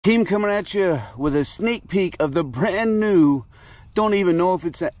Team coming at you with a sneak peek of the brand new, don't even know if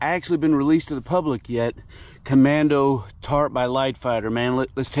it's actually been released to the public yet, Commando Tarp by LiteFighter. Man,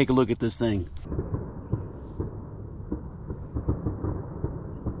 let's take a look at this thing.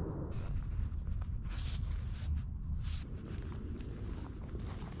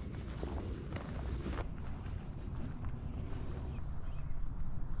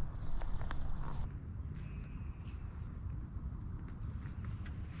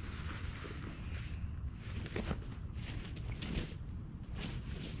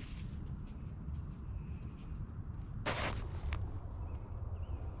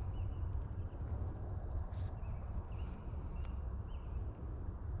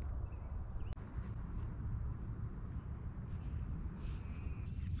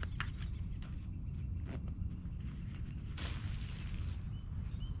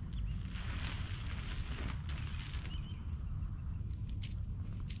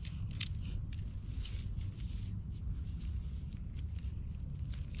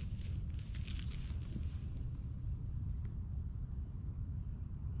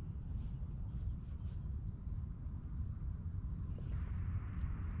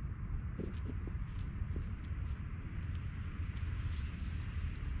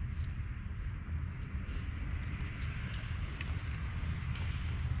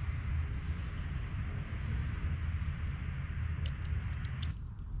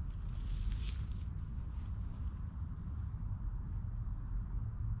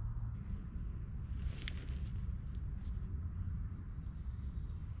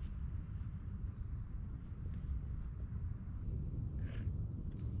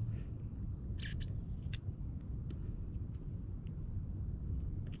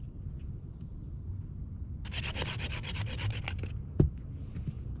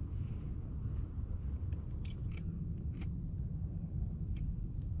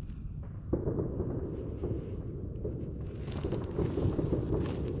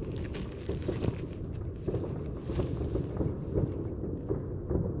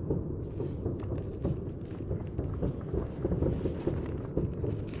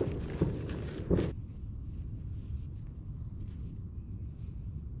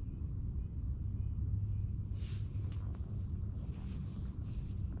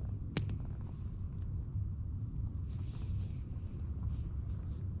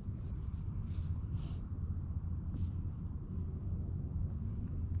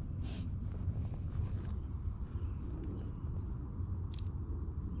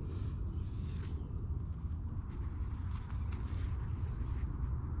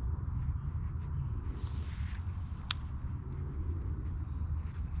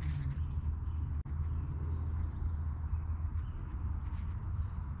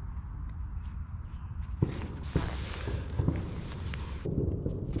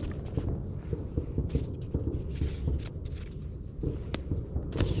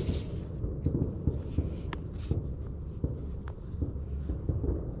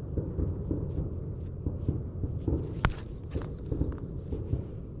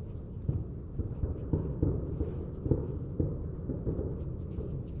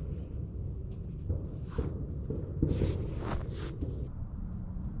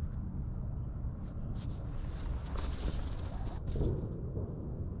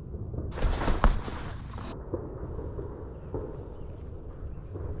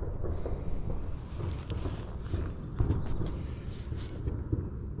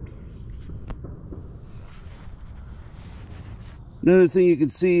 Another thing you can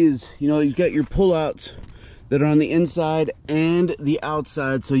see is, you've got your pullouts that are on the inside and the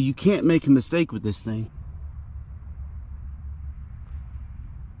outside, so you can't make a mistake with this thing.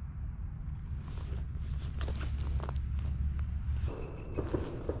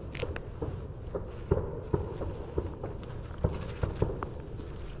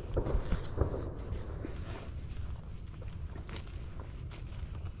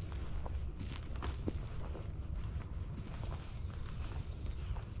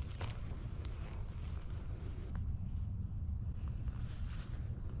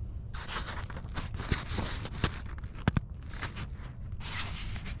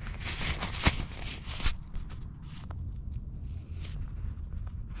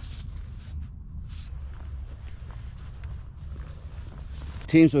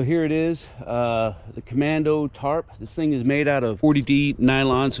 Team, so here it is, the Commando Tarp. This thing is made out of 40D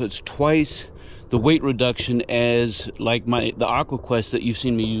nylon, so it's twice the weight reduction as like the Aqua Quest that you've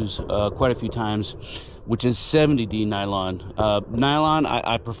seen me use quite a few times, which is 70D nylon. Nylon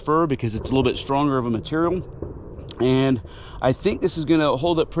I prefer because it's a little bit stronger of a material, and I think this is gonna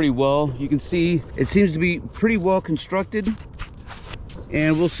hold up pretty well. You can see it seems to be pretty well constructed.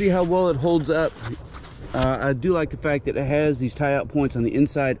 and we'll see how well it holds up. I do like the fact that it has these tie-out points on the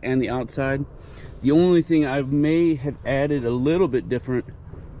inside and the outside. The only thing I may have added a little bit different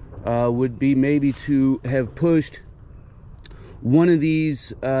would be maybe to have pushed one of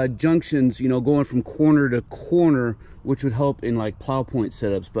these junctions, you know, going from corner to corner, which would help in like plow point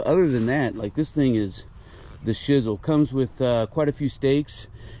setups. But other than that, like, this thing is the shizzle. Comes with quite a few stakes,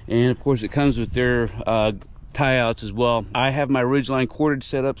 and of course it comes with their tie-outs as well. I have my Ridgeline cordage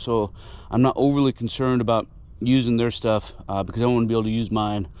set up, so I'm not overly concerned about using their stuff because I want to be able to use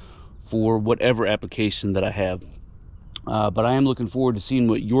mine for whatever application that I have. But I am looking forward to seeing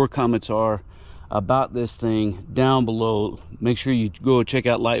what your comments are about this thing down below. Make sure you go check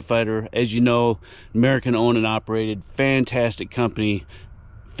out LiteFighter. As you know, American owned and operated, fantastic company,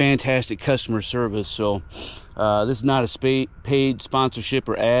 fantastic customer service. So this is not a paid sponsorship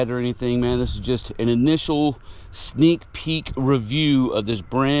or ad or anything, man. This is just an initial sneak peek review of this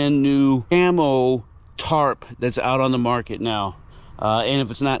brand new camo tarp that's out on the market now. And if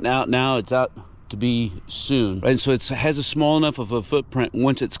it's not out now, it's out to be soon. And so it has a small enough of a footprint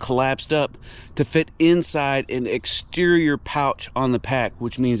once it's collapsed up to fit inside an exterior pouch on the pack,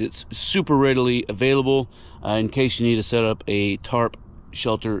 which means it's super readily available in case you need to set up a tarp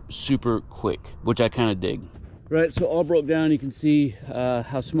shelter super quick, which I kind of dig. Right, so all broke down, you can see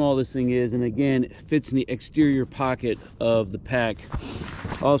how small this thing is, and again, it fits in the exterior pocket of the pack.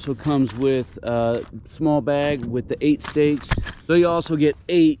 Also comes with a small bag with the 8 stakes. So you also get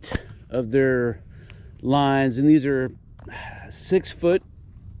 8 of their lines, and these are 6 foot,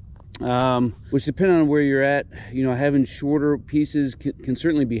 which, depending on where you're at, you know, having shorter pieces can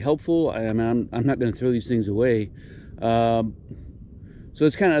certainly be helpful. I mean, I'm not going to throw these things away. So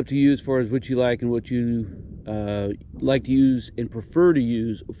it's kind of up to you as far as what you like and what you like to use and prefer to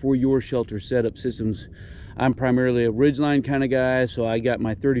use for your shelter setup systems. I'm primarily a Ridgeline kind of guy, so I got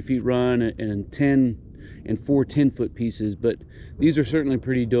my 30 feet run and 10 and 4 10-foot pieces, but these are certainly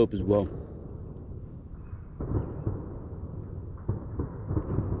pretty dope as well.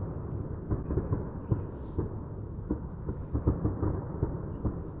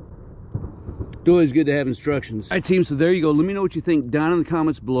 It's always good to have instructions. All right, team, so there you go. Let me know what you think down in the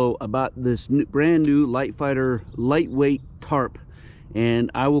comments below about this brand new LiteFighter lightweight tarp.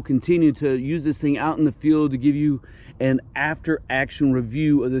 And I will continue to use this thing out in the field to give you an after action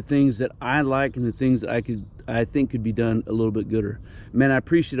review of the things that I like and the things that I think could be done a little bit gooder. Man, I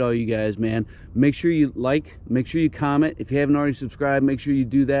appreciate all you guys, man. Make sure you like, make sure you comment. If you haven't already subscribed, make sure you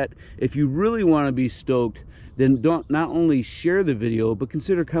do that. If you really want to be stoked, then don't not only share the video, but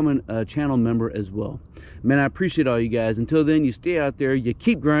consider becoming a channel member as well. Man, I appreciate all you guys. Until then, you stay out there, you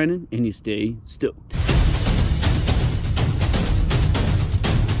keep grinding, and you stay stoked.